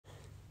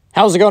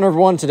How's it going,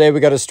 everyone? Today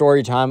we got a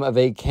story time of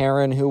a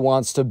Karen who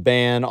wants to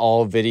ban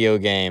all video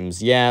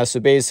games. Yeah, so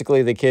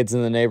basically the kids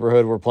in the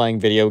neighborhood were playing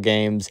video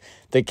games.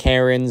 The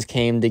Karens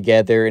came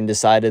together and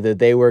decided that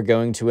they were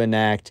going to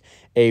enact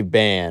a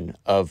ban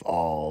of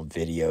all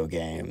video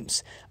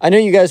games. I know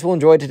you guys will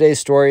enjoy today's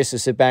story, so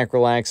sit back,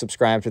 relax,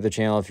 subscribe to the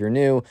channel if you're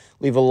new,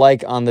 leave a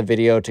like on the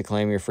video to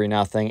claim your free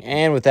nothing,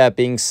 and with that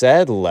being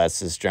said, let's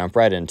just jump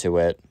right into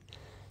it.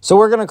 So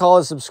we're going to call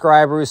a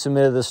subscriber who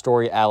submitted the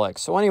story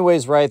Alex. So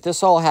anyways, right,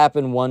 this all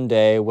happened one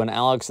day when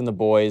Alex and the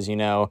boys,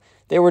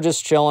 they were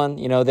just chilling.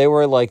 They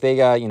were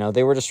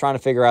they were just trying to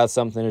figure out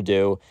something to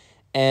do.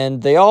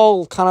 And they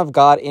all kind of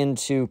got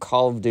into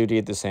Call of Duty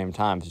at the same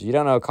time. So if you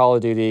don't know, Call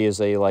of Duty is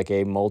a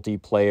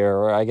multiplayer,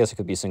 or I guess it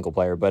could be single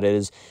player, but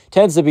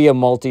tends to be a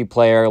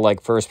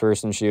multiplayer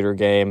first-person shooter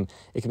game.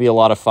 It can be a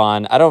lot of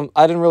fun. I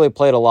didn't really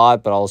play it a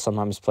lot, but I'll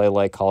sometimes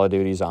play Call of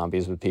Duty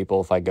Zombies with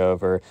people if I go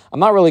over. I'm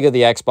not really good at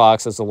the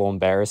Xbox. It's a little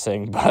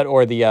embarrassing,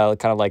 or the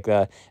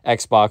the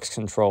Xbox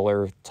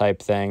controller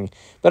type thing.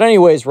 But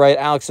anyways, right,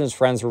 Alex and his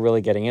friends were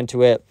really getting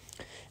into it.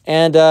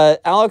 And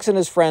Alex and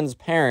his friends'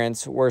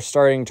 parents were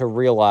starting to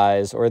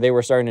realize, or they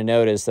were starting to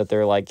notice that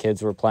their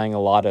kids were playing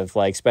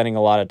spending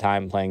a lot of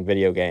time playing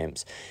video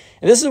games.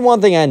 And this is one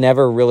thing I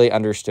never really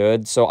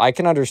understood. So I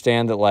can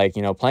understand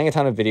that playing a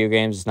ton of video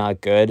games is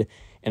not good.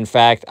 In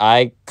fact,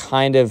 I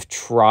kind of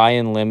try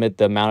and limit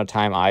the amount of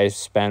time I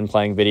spend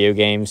playing video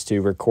games to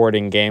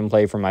recording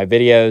gameplay for my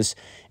videos.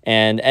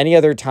 And any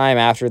other time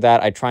after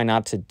that, I try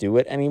not to do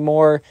it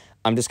anymore.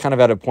 I'm just kind of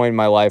at a point in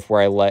my life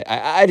where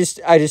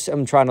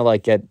I'm trying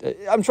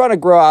to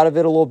grow out of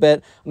it a little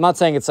bit. I'm not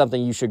saying it's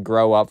something you should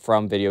grow up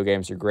from. Video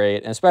games are great,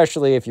 and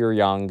especially if you're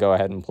young, go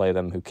ahead and play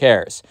them. Who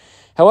cares?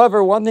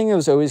 However, one thing that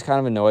was always kind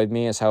of annoyed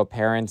me is how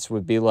parents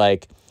would be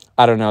like,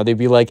 I don't know, they'd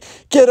be like,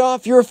 get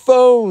off your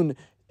phone.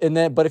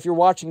 But if you're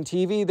watching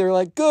TV, they're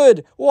like,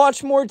 good,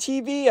 watch more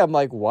TV. I'm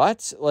like,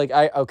 what?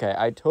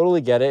 I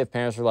totally get it if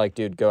parents are like,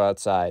 dude, go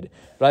outside.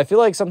 But I feel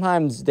like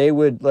sometimes they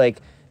would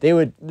they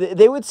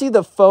would see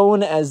the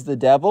phone as the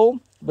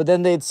devil, but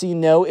then they'd see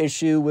no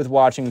issue with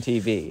watching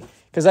TV.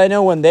 Because I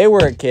know when they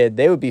were a kid,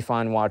 they would be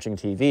fine watching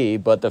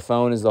TV, but the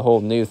phone is the whole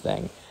new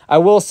thing. I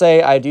will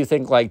say, I do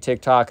think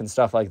TikTok and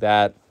stuff like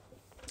that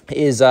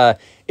is,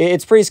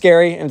 it's pretty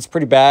scary and it's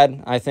pretty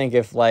bad. I think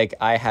if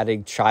I had a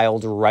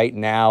child right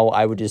now,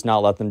 I would just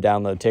not let them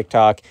download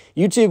TikTok.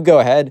 YouTube, go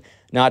ahead,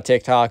 not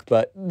TikTok,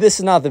 but this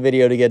is not the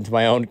video to get into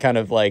my own kind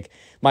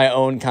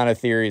of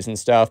theories and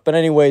stuff. But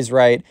anyways,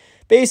 right,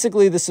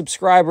 basically the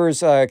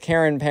subscribers,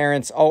 Karen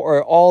parents,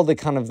 all the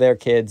kind of their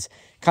kids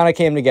kind of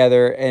came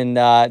together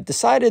and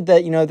decided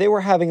that, they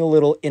were having a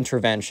little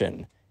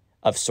intervention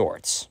of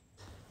sorts.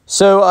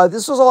 So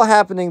this all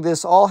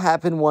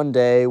happened one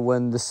day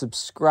when the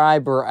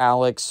subscriber,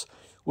 Alex,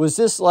 was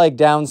just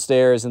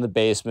downstairs in the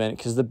basement,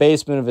 because the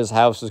basement of his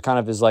house was kind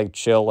of his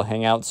chill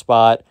hangout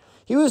spot.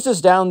 He was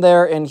just down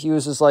there and he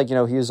was just he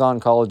was on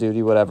Call of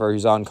Duty, whatever. He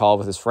was on call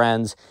with his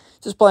friends,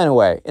 just playing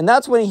away. And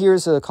that's when he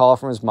hears a call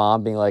from his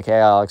mom being like, hey,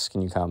 Alex,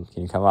 can you come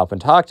up and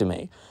talk to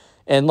me?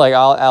 And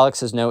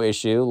Alex has no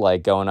issue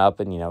going up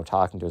and,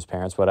 talking to his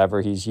parents,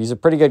 whatever. He's a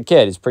pretty good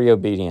kid. He's pretty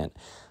obedient.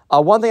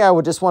 One thing I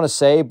would just want to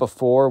say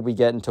before we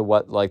get into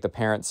what the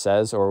parent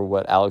says or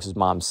what Alex's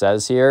mom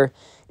says here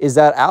is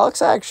that Alex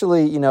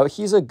actually,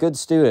 he's a good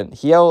student.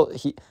 He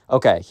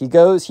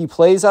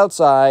plays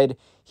outside,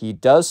 he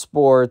does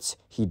sports,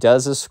 he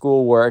does his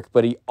schoolwork,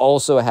 but he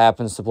also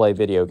happens to play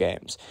video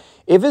games.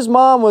 If his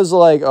mom was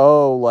like,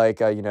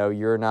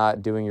 you're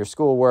not doing your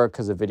schoolwork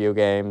because of video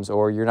games,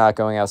 or you're not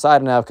going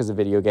outside enough because of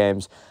video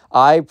games,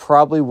 I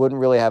probably wouldn't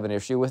really have an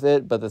issue with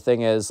it. But the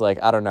thing is,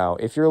 I don't know.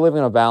 If you're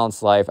living a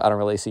balanced life, I don't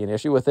really see an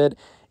issue with it.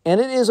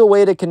 And it is a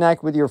way to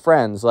connect with your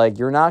friends.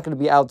 You're not going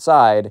to be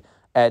outside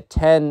at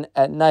 10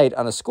 at night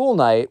on a school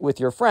night with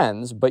your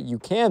friends, but you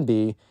can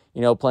be,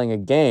 playing a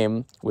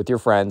game with your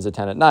friends at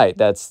 10 at night.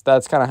 That's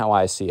kind of how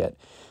I see it.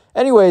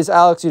 Anyways,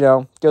 Alex,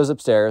 goes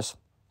upstairs.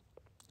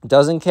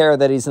 Doesn't care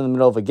that he's in the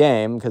middle of a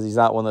game, because he's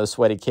not one of those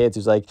sweaty kids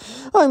who's like,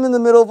 I'm in the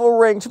middle of a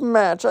ranked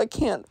match. I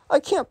can't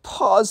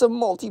pause a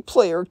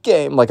multiplayer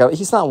game.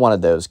 He's not one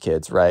of those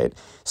kids, right?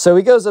 So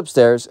he goes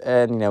upstairs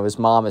and, his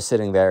mom is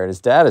sitting there and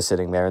his dad is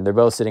sitting there and they're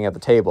both sitting at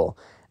the table.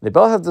 They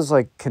both have this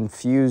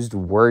confused,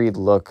 worried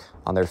look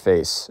on their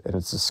face. And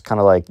it's just kind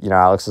of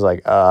Alex is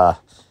like,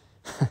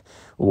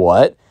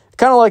 what?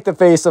 Kind of like the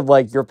face of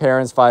your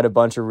parents find a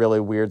bunch of really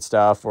weird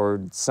stuff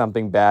or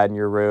something bad in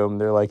your room.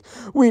 They're like,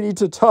 we need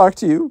to talk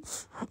to you.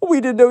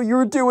 We didn't know you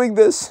were doing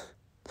this.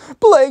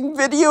 Playing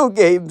video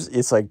games.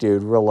 It's like,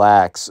 dude,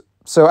 relax.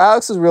 So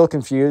Alex is real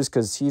confused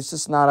because he's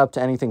just not up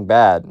to anything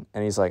bad.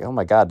 And he's like, oh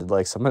my God,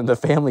 did someone in the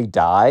family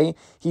die?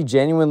 He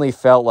genuinely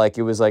felt like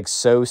it was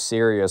so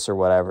serious or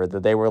whatever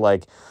that they were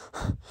like,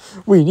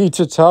 we need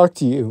to talk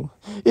to you.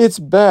 It's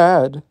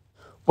bad.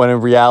 When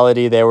in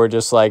reality, they were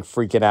just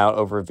freaking out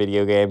over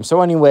video games.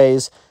 So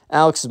anyways,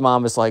 Alex's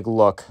mom is like,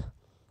 look,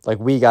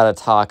 we got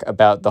to talk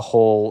about the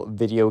whole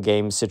video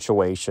game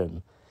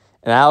situation.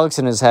 And Alex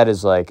in his head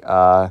is like,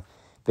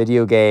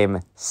 video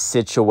game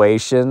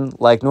situation.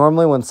 Like,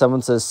 normally when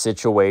someone says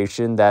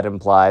situation, that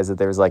implies that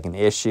there's like an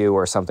issue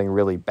or something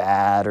really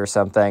bad or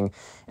something.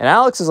 And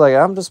Alex is like,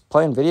 I'm just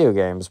playing video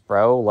games,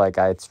 bro. Like,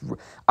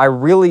 I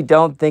really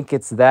don't think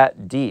it's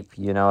that deep.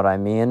 You know what I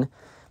mean?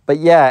 But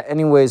yeah,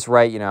 anyways,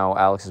 right,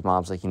 Alex's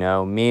mom's like,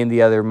 me and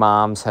the other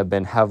moms have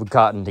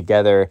gotten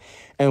together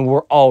and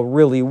we're all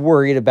really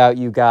worried about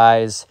you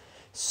guys.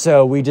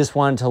 So we just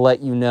wanted to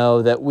let you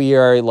know that we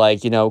are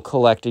like,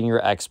 collecting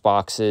your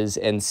Xboxes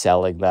and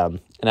selling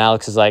them. And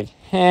Alex is like,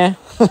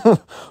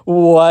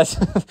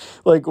 what?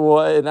 Like,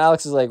 what? And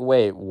Alex is like,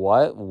 wait,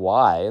 what?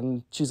 Why?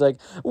 And she's like,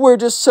 we're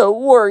just so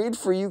worried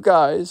for you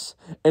guys.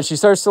 And she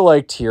starts to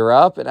like tear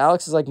up. And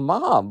Alex is like,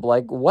 Mom,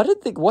 like, what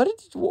did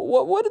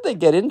they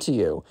get into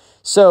you?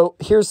 So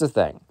here's the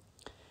thing.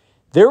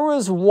 There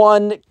was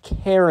one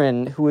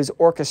Karen who was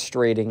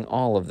orchestrating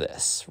all of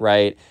this,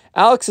 right?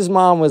 Alex's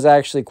mom was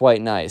actually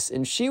quite nice,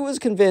 and she was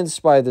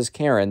convinced by this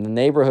Karen, the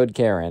neighborhood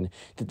Karen,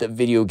 that the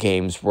video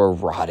games were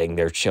rotting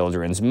their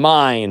children's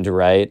mind,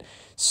 right?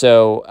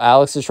 So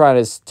Alex is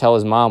trying to tell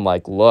his mom,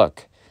 like,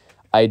 look,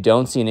 I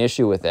don't see an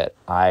issue with it.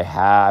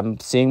 I'm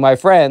seeing my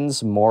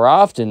friends more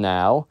often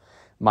now.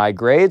 My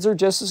grades are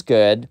just as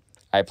good.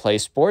 I play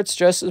sports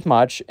just as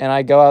much, and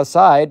I go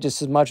outside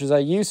just as much as I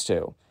used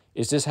to.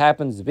 It just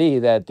happens to be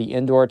that the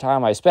indoor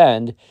time I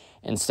spend,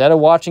 instead of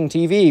watching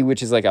TV,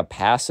 which is like a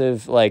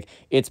passive, like,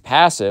 it's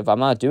passive, I'm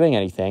not doing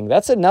anything.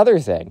 That's another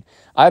thing.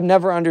 I've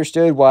never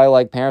understood why,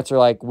 like, parents are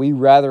like, we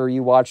rather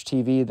you watch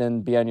TV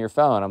than be on your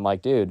phone. I'm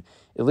like, dude,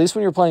 at least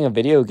when you're playing a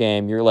video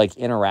game, you're, like,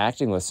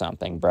 interacting with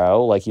something,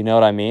 bro. Like, you know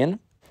what I mean?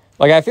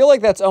 Like, I feel like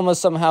that's almost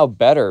somehow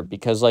better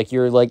because, like,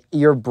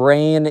 your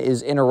brain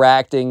is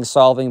interacting,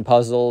 solving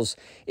puzzles.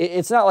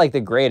 It's not, like,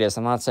 the greatest.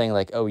 I'm not saying,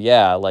 like, oh,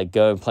 yeah, like,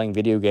 going playing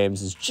video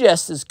games is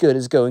just as good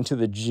as going to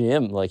the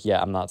gym. Like,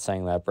 yeah, I'm not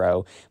saying that,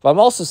 bro. But I'm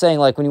also saying,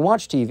 like, when you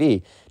watch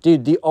TV,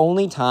 dude, the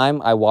only time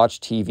I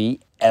watch TV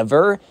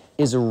ever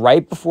is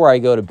right before I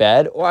go to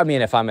bed. Or, I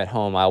mean, if I'm at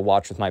home, I'll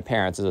watch with my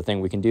parents as a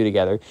thing we can do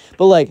together.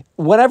 But, like,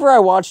 whenever I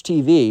watch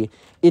TV,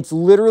 it's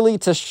literally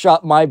to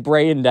shut my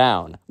brain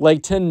down,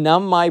 like to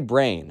numb my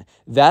brain.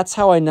 That's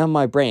how I numb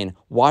my brain,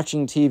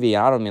 watching TV.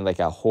 I don't mean like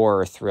a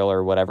horror thriller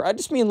or whatever. I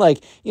just mean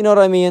like, you know what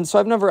I mean? So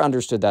I've never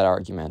understood that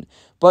argument.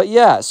 But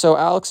yeah, so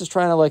Alex is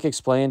trying to like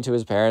explain to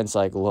his parents,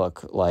 like,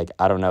 look, like,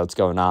 I don't know what's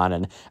going on.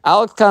 And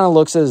Alex kind of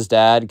looks at his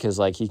dad because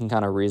like he can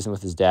kind of reason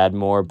with his dad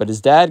more. But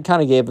his dad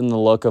kind of gave him the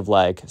look of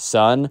like,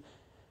 son,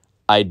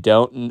 I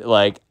don't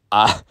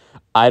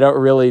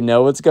really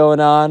know what's going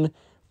on.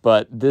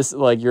 But this,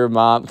 like, your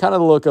mom, kind of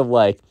the look of,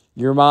 like,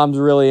 your mom's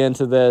really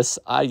into this.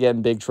 I'd get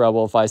in big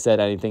trouble if I said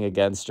anything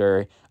against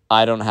her.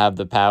 I don't have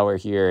the power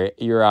here.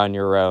 You're on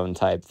your own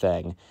type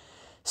thing.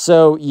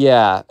 So,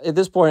 yeah, at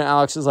this point,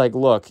 Alex is like,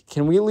 look,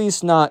 can we at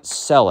least not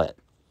sell it?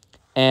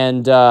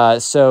 And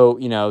so,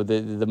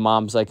 the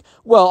mom's like,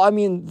 well, I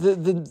mean,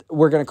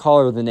 we're going to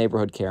call her the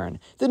neighborhood Karen.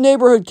 The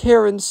neighborhood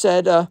Karen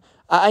said,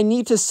 I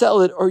need to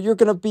sell it or you're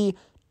going to be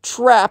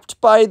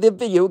trapped by the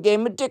video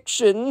game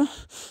addiction.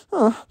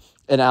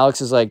 And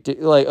Alex is like,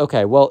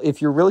 okay, well,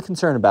 if you're really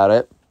concerned about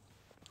it,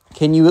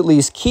 can you at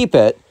least keep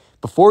it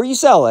before you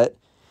sell it?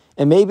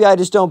 And maybe I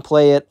just don't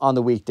play it on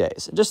the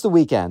weekdays, just the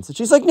weekends. And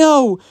she's like,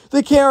 no,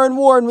 the Karen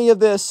warned me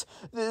of this.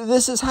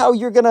 This is how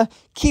you're going to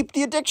keep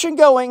the addiction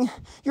going.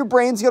 Your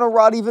brain's going to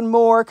rot even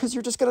more because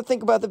you're just going to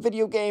think about the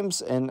video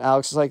games. And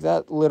Alex is like,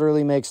 that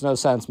literally makes no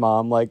sense,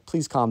 Mom. Like,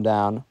 please calm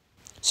down.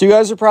 So you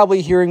guys are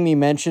probably hearing me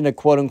mention a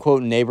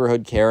quote-unquote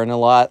neighborhood Karen a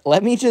lot.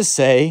 Let me just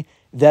say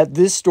that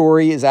this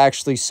story is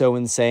actually so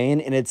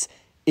insane, and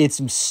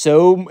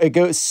it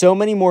goes so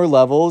many more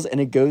levels,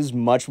 and it goes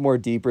much more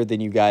deeper than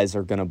you guys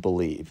are gonna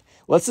believe.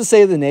 Let's just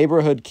say the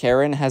neighborhood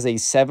Karen has a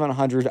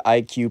 700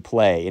 IQ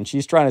play, and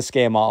she's trying to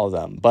scam all of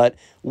them. But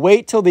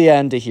wait till the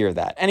end to hear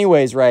that.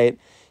 Anyways, right?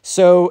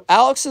 So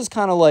Alex is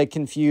kind of like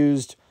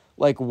confused,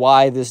 like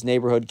why this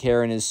neighborhood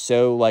Karen is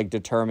so like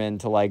determined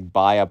to like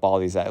buy up all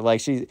these, like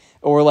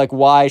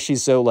why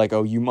she's so like,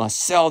 oh, you must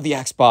sell the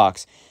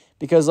Xbox.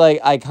 Because, like,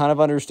 I kind of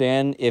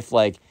understand if,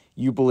 like,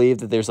 you believe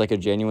that there's, like, a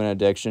genuine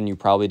addiction, you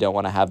probably don't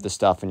want to have the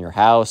stuff in your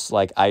house.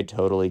 Like, I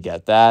totally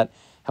get that.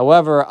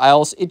 However,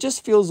 it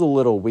just feels a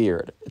little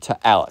weird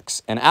to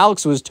Alex. And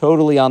Alex was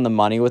totally on the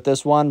money with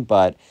this one,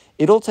 but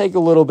it'll take a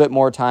little bit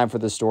more time for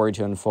the story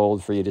to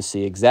unfold for you to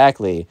see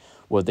exactly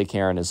what the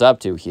Karen is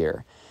up to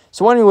here.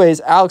 So anyways,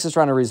 Alex is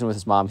trying to reason with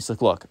his mom. He's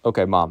like, look,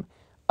 okay, Mom,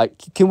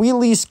 can we at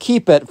least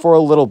keep it for a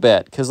little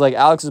bit? Because, like,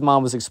 Alex's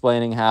mom was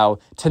explaining how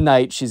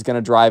tonight she's going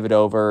to drive it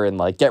over and,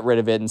 like, get rid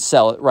of it and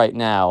sell it right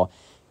now.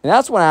 And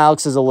that's when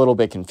Alex is a little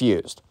bit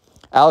confused.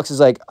 Alex is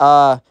like,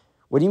 what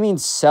do you mean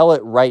sell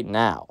it right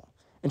now?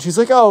 And she's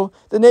like, oh,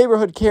 the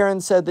neighborhood Karen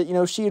said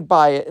that, she'd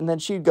buy it and then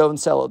she'd go and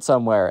sell it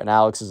somewhere. And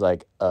Alex is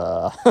like,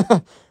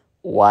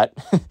 what?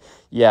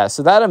 Yeah,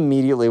 so that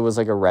immediately was,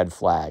 like, a red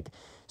flag.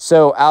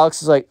 So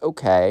Alex is like,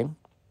 okay,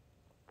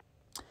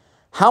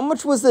 how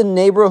much was the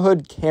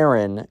neighborhood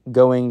Karen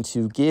going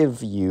to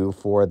give you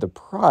for the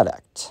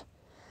product?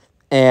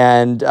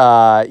 And,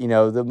 you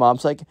know, the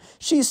mom's like,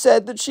 she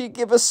said that she'd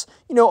give us,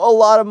 you know, a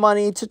lot of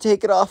money to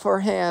take it off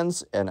our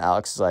hands. And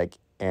Alex is like,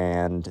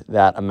 and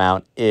that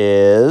amount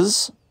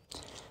is...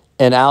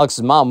 And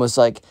Alex's mom was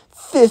like,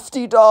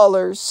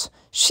 $50.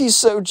 She's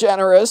so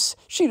generous.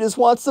 She just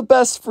wants the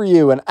best for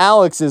you. And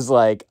Alex is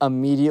like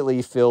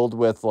immediately filled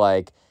with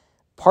like,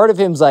 part of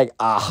him's like,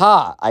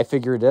 aha, I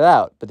figured it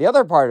out. But the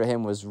other part of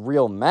him was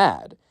real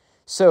mad.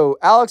 So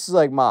Alex is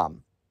like,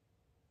 Mom,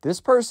 this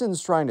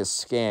person's trying to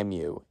scam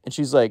you. And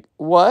she's like,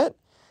 what?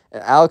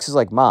 And Alex is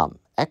like, Mom,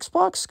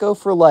 Xbox go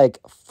for like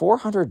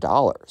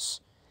 $400.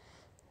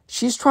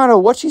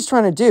 What she's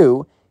trying to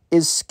do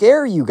is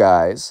scare you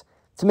guys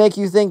to make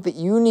you think that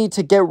you need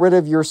to get rid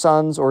of your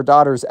son's or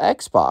daughter's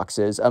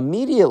Xboxes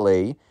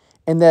immediately,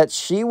 and that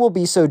she will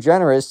be so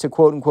generous to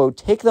quote unquote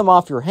take them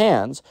off your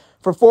hands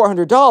for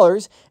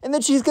 $400, and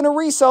then she's going to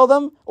resell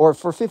them, or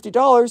for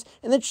 $50,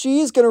 and then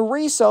she's going to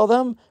resell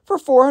them for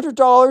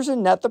 $400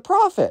 and net the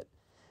profit.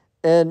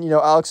 And, you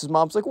know, Alex's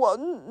mom's like, well,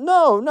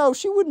 no,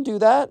 she wouldn't do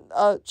that.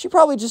 She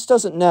probably just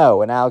doesn't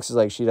know. And Alex is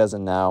like, she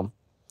doesn't know.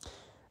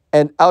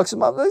 And Alex's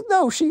mom's like,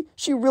 no, she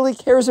really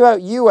cares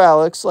about you,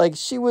 Alex. Like,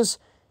 she was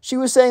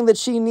saying that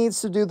she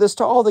needs to do this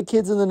to all the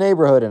kids in the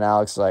neighborhood. And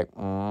Alex is like,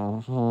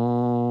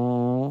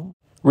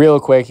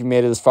 Real quick, if you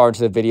made it this far into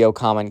the video,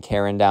 comment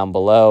Karen down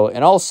below.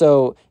 And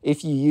also,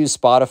 if you use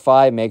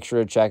Spotify, make sure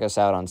to check us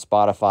out on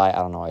Spotify. I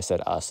don't know, I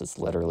said us, it's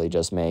literally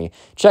just me.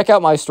 Check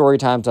out my story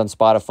times on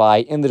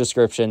Spotify in the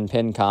description,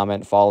 pin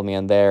comment, follow me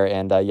on there.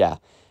 And yeah,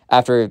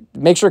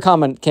 make sure to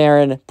comment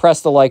Karen,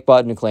 press the like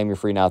button to claim your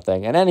free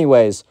nothing. And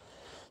anyways,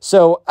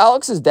 so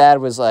Alex's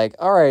dad was like,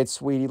 all right,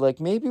 sweetie,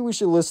 like maybe we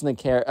should listen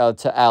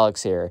to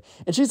Alex here.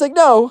 And she's like,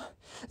 no,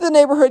 the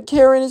neighborhood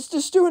Karen is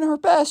just doing her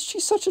best.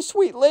 She's such a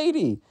sweet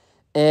lady.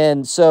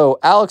 And so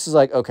Alex is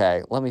like,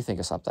 okay, let me think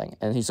of something.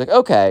 And he's like,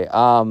 okay,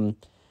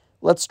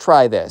 let's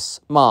try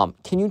this. Mom,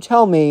 can you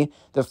tell me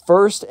the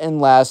first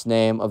and last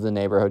name of the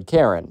neighborhood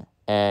Karen?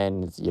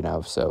 And, you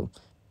know, so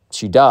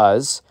she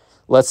does.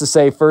 Let's just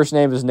say first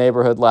name is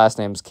neighborhood, last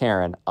name is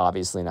Karen.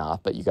 Obviously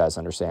not, but you guys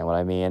understand what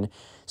I mean.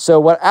 So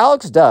what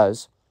Alex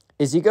does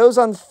is he goes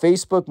on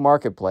Facebook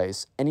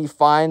Marketplace and he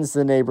finds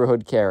the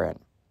neighborhood Karen.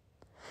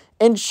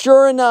 And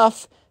sure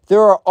enough, there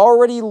are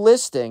already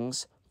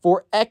listings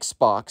for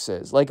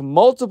Xboxes, like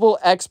multiple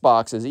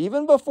Xboxes,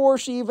 even before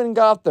she even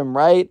got them,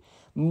 right?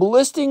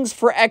 Listings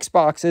for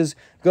Xboxes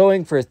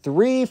going for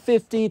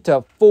 $350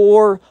 to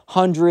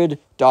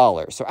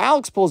 $400. So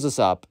Alex pulls this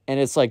up, and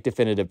it's like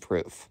definitive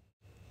proof.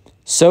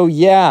 So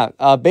yeah,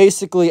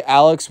 basically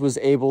Alex was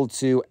able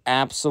to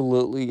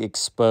absolutely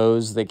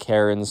expose the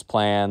Karen's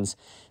plans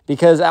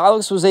because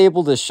Alex was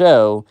able to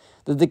show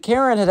that the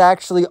Karen had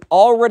actually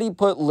already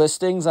put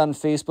listings on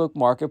Facebook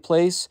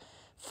Marketplace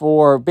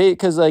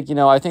because, like, you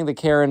know, I think the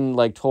Karen,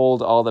 like,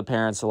 told all the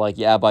parents to, like,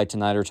 yeah, by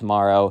tonight or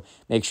tomorrow,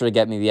 make sure to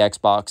get me the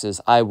Xboxes.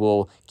 I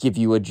will give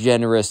you a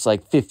generous,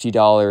 like,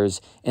 $50,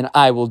 and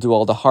I will do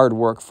all the hard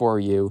work for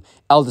you.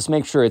 I'll just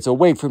make sure it's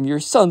away from your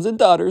sons and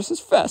daughters as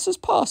fast as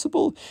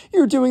possible.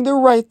 You're doing the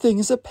right thing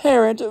as a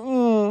parent.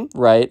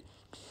 Right?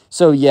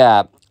 So,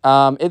 yeah.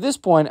 At this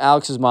point,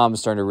 Alex's mom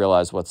is starting to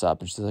realize what's up,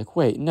 and she's like,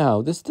 wait,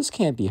 no, this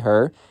can't be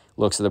her.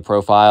 Looks at the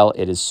profile.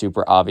 It is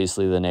super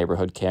obviously the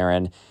neighborhood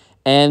Karen.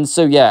 And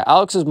so, yeah,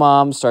 Alex's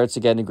mom starts to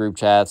get into group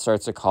chats,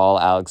 starts to call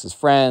Alex's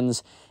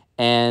friends,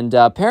 and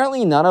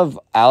apparently none of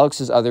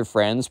Alex's other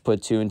friends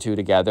put two and two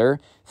together.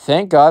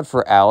 Thank God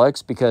for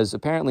Alex, because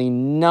apparently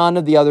none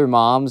of the other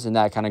moms in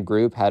that kind of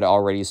group had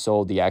already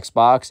sold the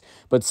Xbox,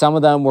 but some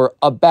of them were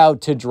about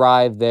to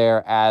drive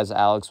there as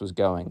Alex was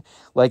going.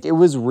 Like, it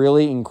was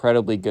really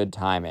incredibly good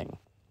timing.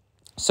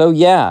 So,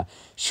 yeah,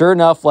 sure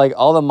enough, like,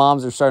 all the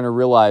moms are starting to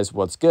realize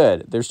what's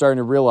good. They're starting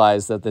to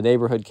realize that the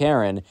neighborhood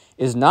Karen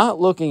is not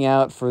looking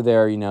out for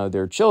their, you know,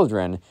 their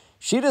children.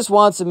 She just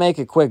wants to make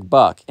a quick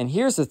buck. And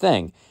here's the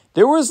thing.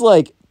 There was,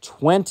 like,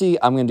 20,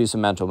 I'm going to do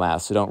some mental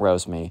math, so don't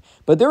roast me.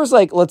 But there was,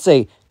 like, let's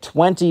say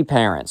 20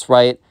 parents,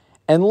 right?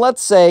 And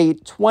let's say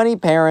 20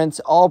 parents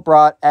all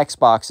brought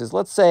Xboxes.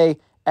 Let's say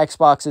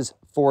Xboxes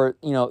for,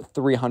 you know,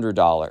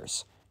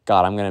 $300.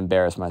 God, I'm going to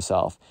embarrass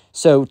myself.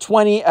 So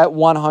 20 at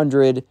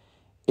 100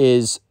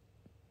 is...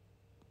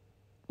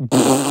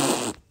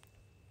 All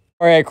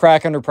right,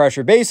 crack under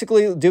pressure.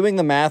 Basically, doing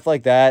the math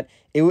like that,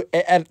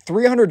 at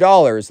 $300,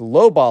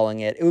 lowballing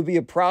it, it would be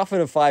a profit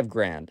of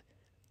 $5,000.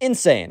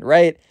 Insane,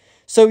 right?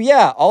 So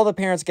yeah, all the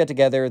parents get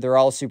together. They're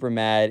all super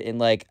mad. And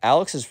like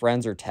Alex's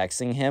friends are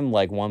texting him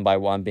like one by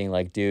one being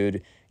like,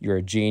 dude, you're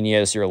a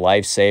genius. You're a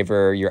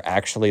lifesaver. You're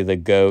actually the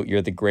GOAT.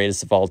 You're the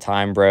greatest of all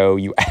time, bro.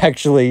 You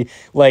actually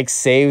like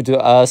saved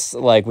us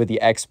like with the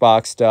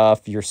Xbox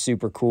stuff. You're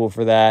super cool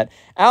for that.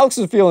 Alex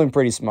is feeling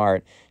pretty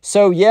smart.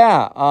 So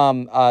yeah,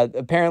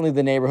 apparently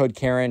the neighborhood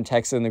Karen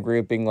texted in the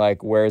group being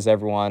like, where's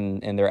everyone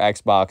in their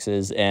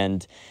Xboxes?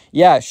 And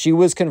yeah, she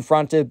was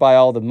confronted by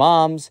all the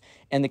moms.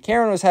 And the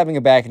Karen was having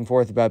a back and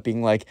forth about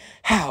being like,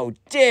 how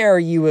dare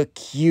you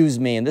accuse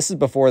me? And this is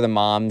before the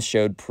moms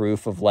showed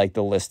proof of like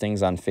the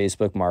listings on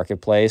Facebook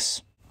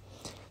Marketplace.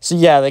 So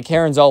yeah, the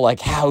Karen's all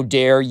like, how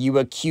dare you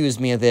accuse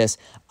me of this?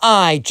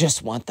 I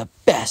just want the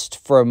best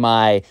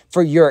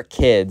for your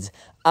kids.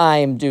 I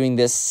am doing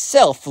this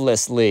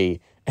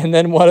selflessly. And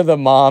then one of the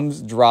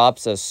moms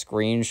drops a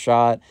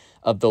screenshot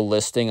of the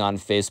listing on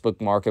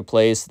Facebook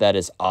Marketplace that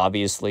is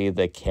obviously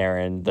the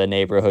Karen, the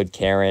neighborhood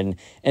Karen,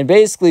 and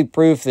basically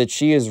proof that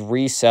she is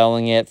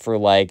reselling it for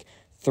like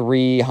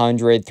 $300,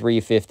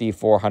 $350,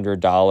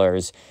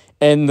 $400.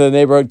 And the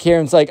neighborhood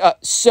Karen's like,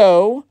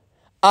 so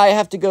I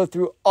have to go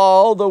through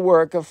all the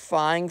work of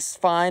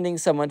finding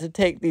someone to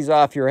take these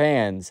off your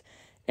hands.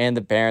 And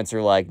the parents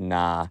are like,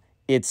 nah,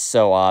 it's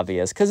so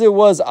obvious. Because it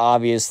was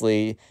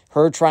obviously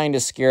her trying to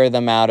scare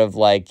them out of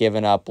like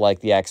giving up like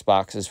the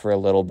Xboxes for a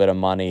little bit of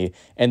money.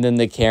 And then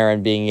the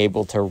Karen being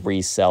able to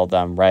resell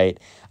them, right?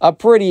 A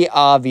pretty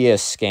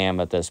obvious scam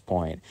at this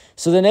point.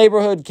 So the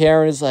neighborhood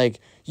Karen is like,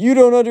 you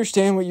don't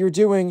understand what you're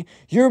doing.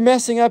 You're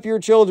messing up your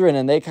children.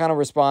 And they kind of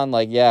respond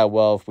like, yeah,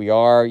 well, if we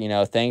are,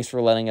 thanks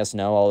for letting us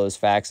know all those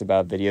facts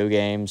about video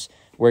games.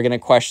 We're going to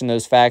question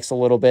those facts a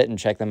little bit and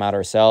check them out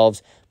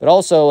ourselves. But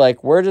also,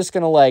 like, we're just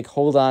going to, like,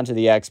 hold on to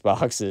the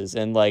Xboxes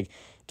and, like,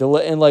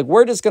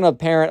 we're just going to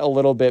parent a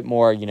little bit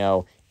more,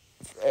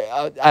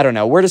 I don't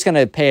know. We're just going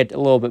to pay it a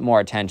little bit more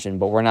attention,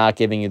 but we're not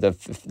giving you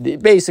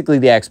basically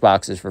the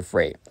Xboxes for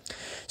free.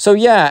 So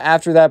yeah,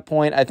 after that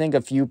point, I think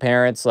a few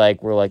parents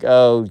were like,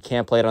 oh, you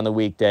can't play it on the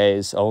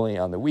weekdays, only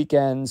on the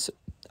weekends.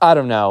 I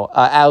don't know.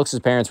 Alex's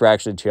parents were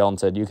actually chill and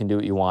said, you can do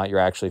what you want. You're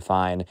actually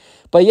fine.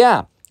 But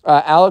yeah,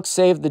 Alex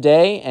saved the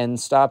day and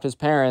stopped his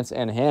parents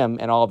and him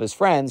and all of his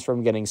friends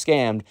from getting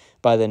scammed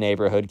by the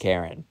neighborhood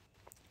Karen.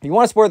 If you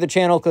want to support the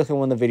channel, click on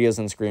one of the videos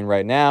on the screen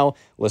right now.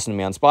 Listen to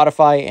me on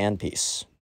Spotify, and peace.